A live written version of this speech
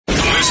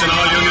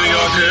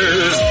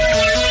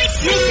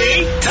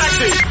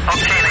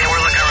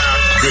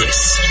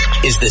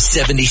This is the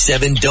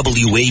 77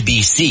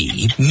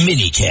 WABC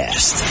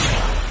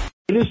minicast.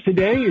 With us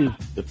today is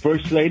the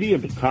First Lady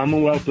of the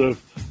Commonwealth of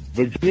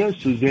Virginia,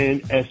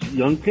 Suzanne S.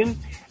 Youngkin,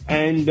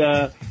 and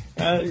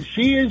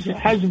she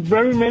has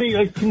very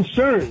many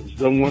concerns.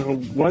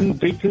 One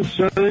big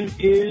concern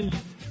is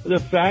the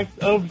fact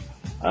of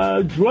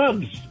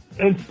drugs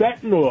and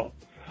fentanyl.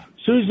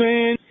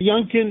 Suzanne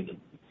Youngkin,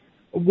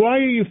 why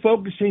are you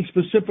focusing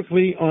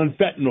specifically on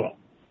fentanyl?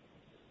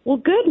 Well,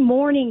 good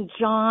morning,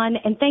 John,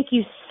 and thank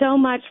you so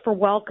much for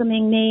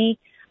welcoming me.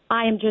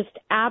 I am just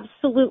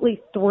absolutely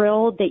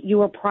thrilled that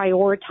you are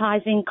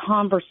prioritizing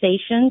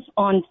conversations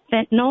on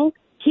fentanyl.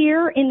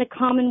 Here in the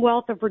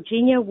Commonwealth of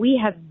Virginia,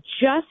 we have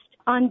just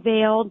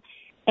unveiled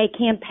a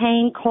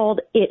campaign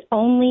called It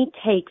Only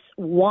Takes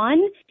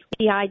One.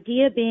 The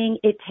idea being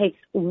it takes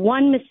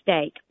one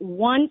mistake,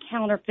 one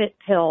counterfeit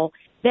pill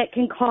that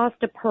can cost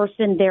a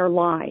person their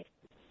life.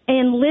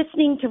 And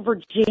listening to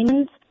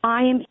Virginians,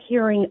 I am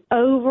hearing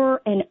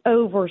over and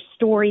over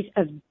stories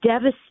of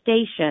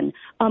devastation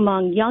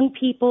among young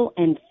people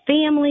and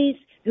families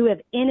who have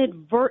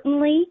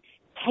inadvertently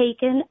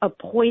taken a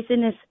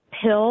poisonous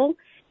pill.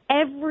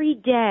 Every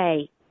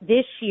day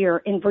this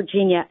year in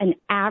Virginia, an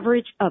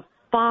average of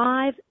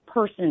 5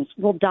 persons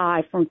will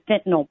die from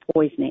fentanyl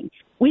poisoning.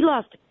 We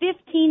lost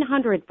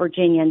 1,500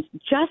 Virginians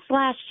just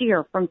last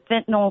year from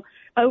fentanyl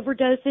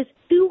overdoses.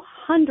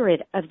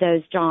 200 of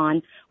those,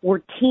 John,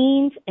 were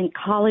teens and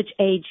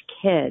college-age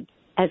kids.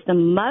 As the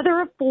mother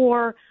of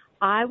 4,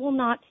 I will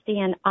not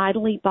stand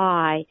idly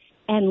by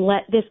and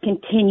let this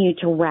continue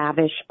to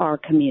ravish our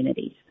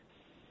communities.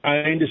 I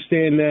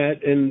understand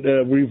that,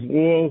 and we've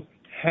all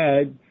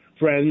had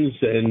friends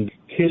and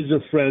kids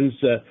of friends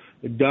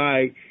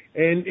die.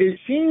 And it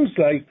seems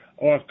like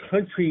our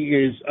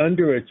country is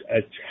under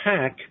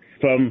attack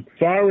from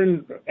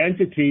foreign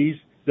entities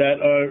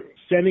that are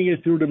sending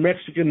it through the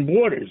Mexican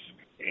borders.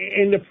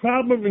 And the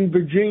problem in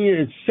Virginia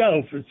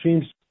itself, it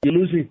seems you're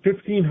losing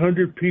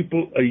 1,500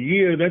 people a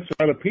year. That's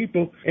a lot of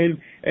people. And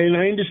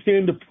I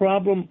understand the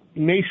problem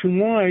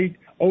nationwide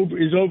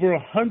is over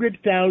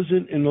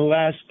 100,000 in the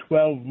last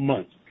 12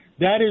 months.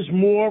 That is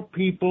more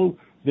people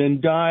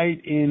than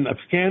died in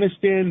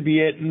Afghanistan,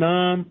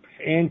 Vietnam,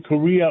 and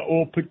Korea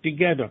all put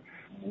together.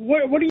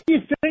 What do you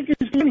think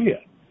is in here?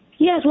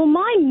 Yes, well,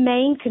 my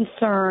main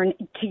concern,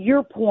 to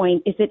your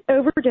point, is that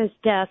overdose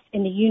deaths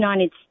in the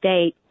United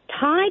States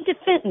tied to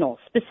fentanyl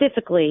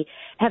specifically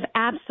have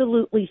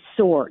absolutely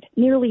soared,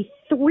 nearly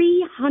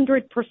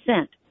 300%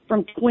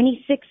 from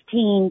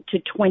 2016 to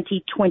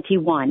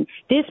 2021.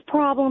 This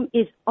problem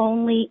is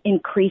only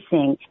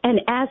increasing. And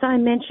as I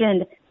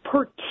mentioned,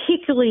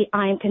 particularly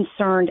I am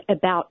concerned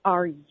about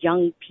our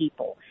young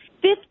people.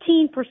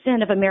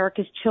 15% of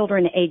America's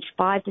children aged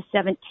 5 to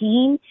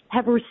 17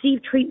 have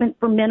received treatment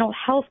for mental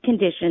health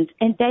conditions,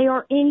 and they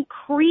are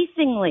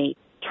increasingly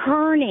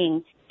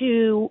turning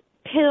to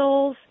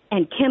pills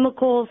and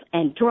chemicals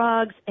and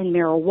drugs and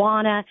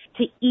marijuana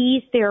to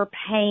ease their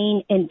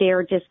pain and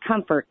their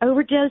discomfort.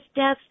 Overdose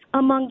deaths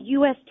among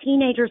U.S.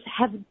 teenagers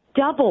have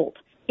doubled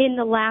in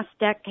the last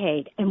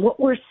decade, and what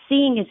we're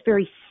seeing is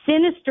very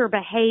sinister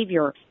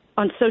behavior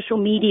on social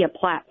media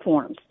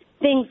platforms.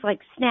 Things like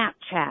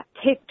Snapchat,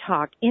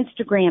 TikTok,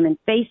 Instagram, and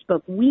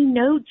Facebook. We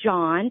know,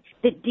 John,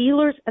 that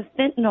dealers of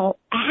fentanyl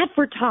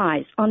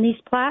advertise on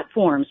these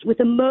platforms with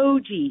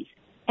emojis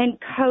and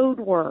code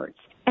words,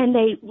 and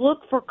they look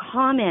for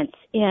comments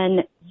in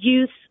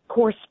youth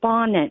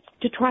correspondence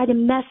to try to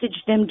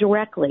message them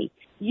directly.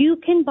 You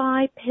can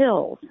buy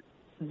pills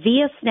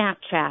via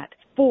Snapchat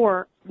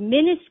for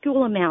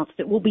minuscule amounts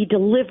that will be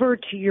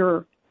delivered to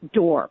your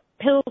door.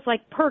 Pills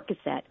like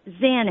Percocet,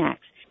 Xanax,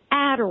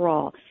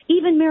 Adderall,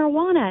 even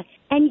marijuana,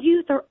 and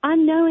youth are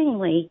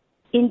unknowingly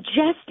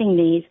ingesting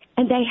these,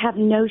 and they have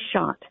no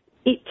shot.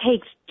 It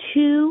takes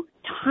 2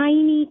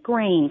 tiny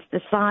grains the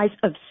size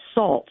of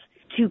salt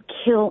to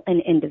kill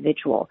an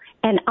individual.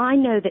 And I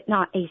know that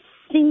not a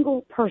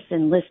single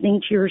person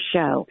listening to your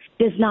show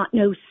does not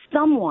know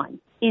someone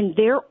in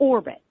their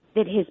orbit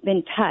that has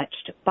been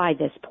touched by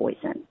this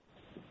poison.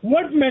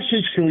 What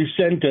message can we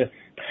send to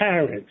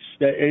parents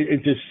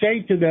to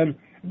say to them,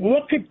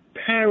 what could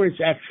parents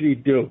actually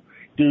do?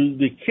 Do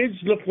the kids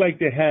look like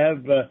they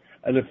have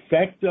an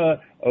effect,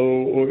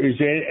 or is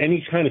there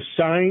any kind of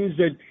signs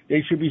that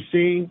they should be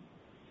seeing?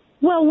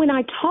 Well, when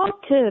I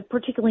talk to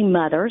particularly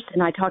mothers,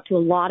 and I talk to a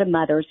lot of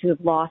mothers who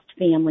have lost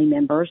family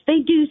members,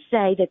 they do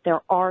say that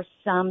there are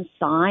some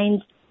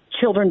signs.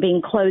 Children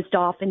being closed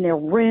off in their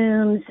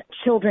rooms,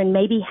 children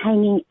maybe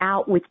hanging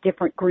out with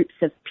different groups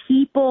of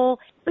people.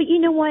 But you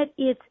know what?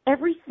 It's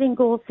every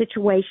single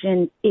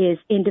situation is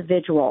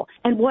individual.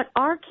 And what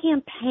our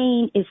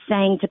campaign is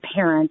saying to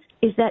parents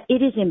is that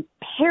it is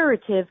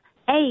imperative,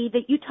 A,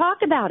 that you talk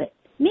about it.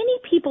 Many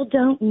people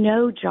don't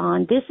know,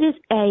 John, this is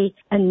an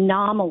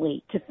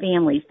anomaly to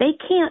families. They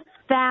can't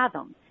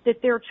fathom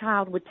that their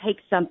child would take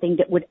something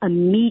that would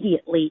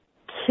immediately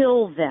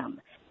kill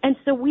them. And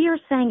so we are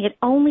saying it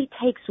only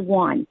takes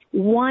one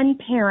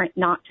parent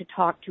not to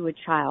talk to a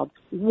child,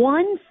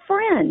 one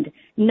friend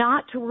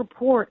not to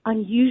report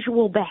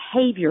unusual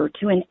behavior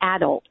to an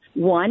adult,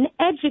 one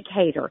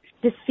educator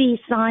to see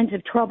signs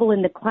of trouble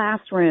in the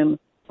classroom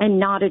and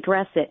not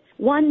address it,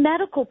 one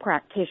medical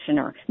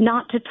practitioner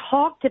not to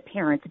talk to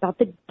parents about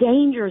the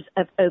dangers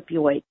of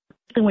opioids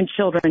when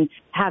children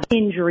have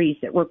injuries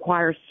that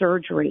require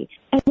surgery.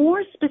 And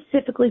more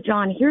specifically,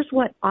 John, here's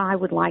what I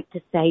would like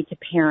to say to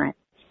parents.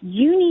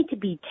 You need to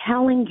be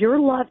telling your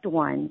loved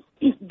ones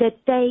that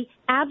they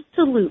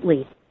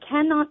absolutely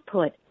cannot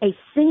put a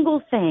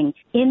single thing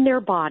in their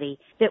body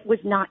that was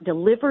not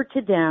delivered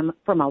to them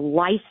from a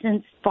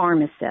licensed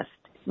pharmacist.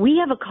 We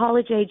have a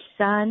college-age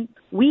son.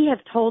 We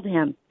have told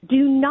him,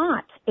 do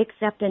not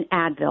accept an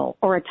Advil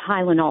or a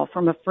Tylenol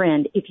from a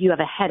friend if you have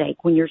a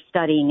headache when you're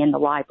studying in the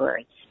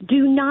library.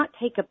 Do not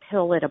take a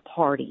pill at a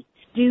party.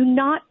 Do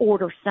not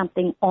order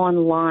something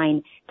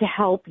online to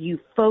help you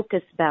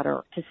focus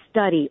better, to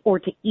study, or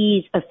to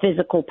ease a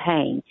physical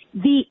pain.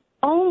 The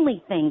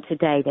only thing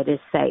today that is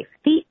safe,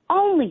 the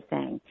only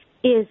thing,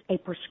 is a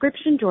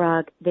prescription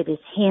drug that is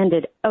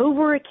handed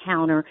over a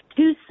counter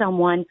to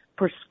someone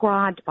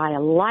prescribed by a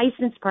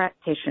licensed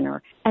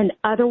practitioner, and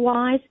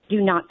otherwise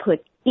do not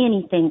put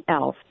anything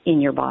else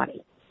in your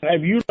body.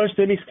 Have you lost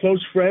any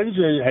close friends?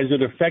 Has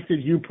it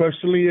affected you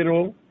personally at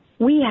all?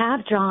 We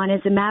have, John.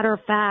 As a matter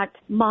of fact,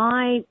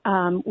 my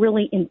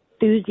really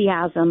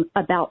enthusiasm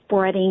about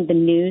spreading the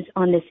news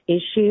on this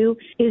issue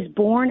is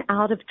born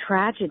out of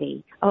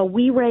tragedy.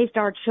 We raised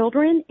our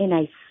children in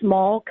a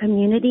small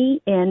community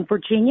in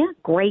Virginia,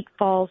 Great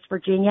Falls,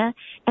 Virginia,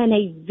 and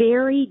a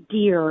very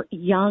dear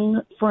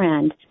young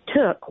friend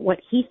took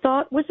what he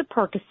thought was a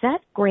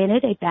Percocet,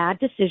 granted a bad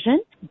decision,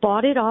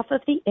 bought it off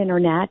of the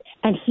internet,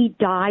 and he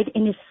died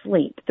in his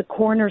sleep. The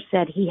coroner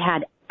said he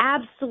had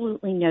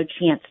absolutely no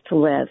chance to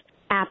live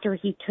after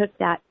he took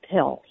that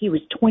pill. He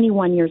was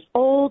 21 years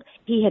old.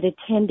 He had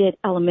attended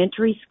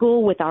elementary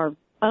school with our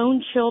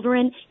own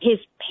children. His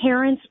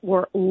parents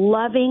were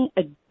loving,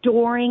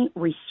 adoring,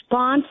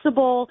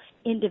 responsible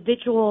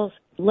individuals.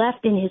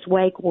 Left in his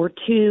wake were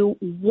two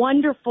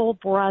wonderful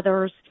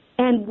brothers.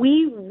 And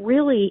we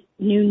really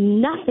knew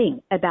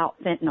nothing about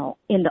fentanyl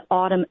in the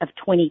autumn of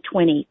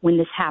 2020 when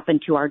this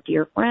happened to our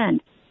dear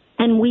friend.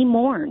 And we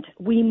mourned,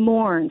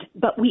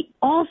 but we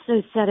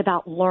also set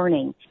about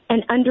learning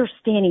and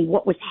understanding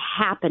what was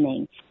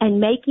happening and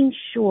making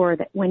sure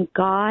that when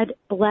God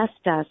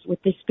blessed us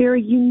with this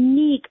very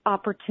unique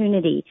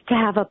opportunity to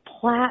have a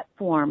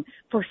platform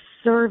for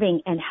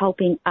serving and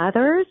helping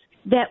others,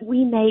 that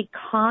we made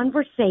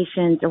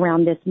conversations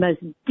around this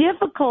most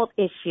difficult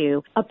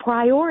issue a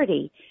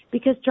priority.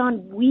 Because,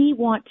 John, we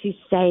want to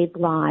save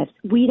lives.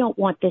 We don't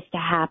want this to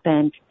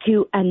happen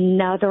to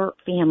another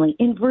family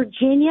in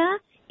Virginia,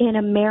 in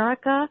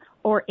America,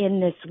 or in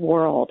this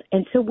world.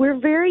 And so we're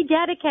very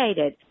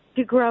dedicated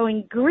to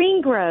growing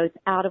green growth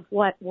out of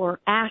what were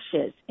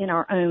ashes in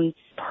our own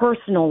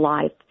personal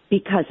life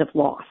because of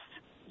loss.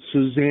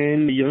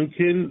 Suzanne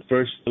Youngkin,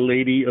 First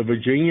Lady of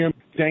Virginia,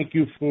 thank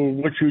you for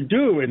what you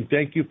do, and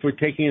thank you for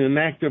taking an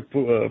active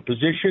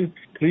position.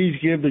 Please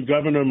give the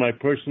governor my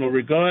personal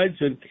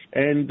regards,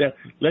 and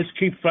let's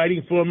keep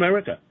fighting for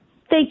America.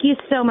 Thank you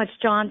so much,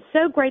 John.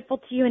 So grateful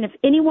to you. And if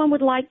anyone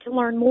would like to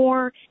learn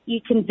more,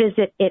 you can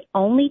visit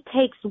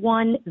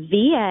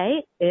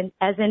itonlytakesoneVA,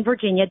 as in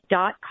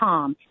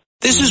Virginia.com.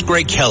 This is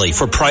Greg Kelly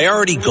for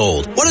Priority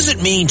Gold. What does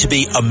it mean to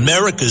be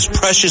America's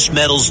precious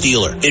metals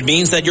dealer? It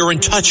means that you're in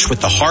touch with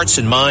the hearts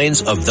and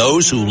minds of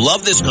those who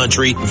love this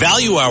country,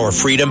 value our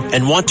freedom,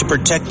 and want to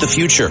protect the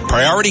future.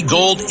 Priority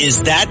Gold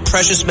is that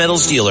precious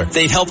metals dealer.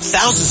 They've helped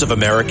thousands of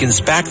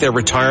Americans back their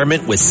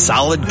retirement with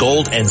solid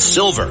gold and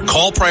silver.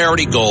 Call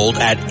Priority Gold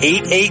at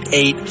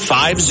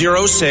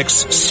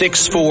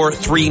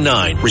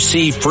 888-506-6439.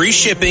 Receive free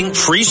shipping,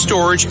 free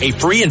storage, a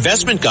free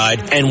investment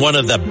guide, and one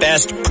of the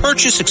best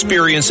purchase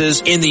experiences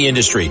in the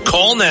industry.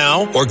 Call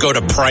now or go to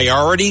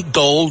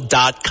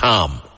PriorityGold.com.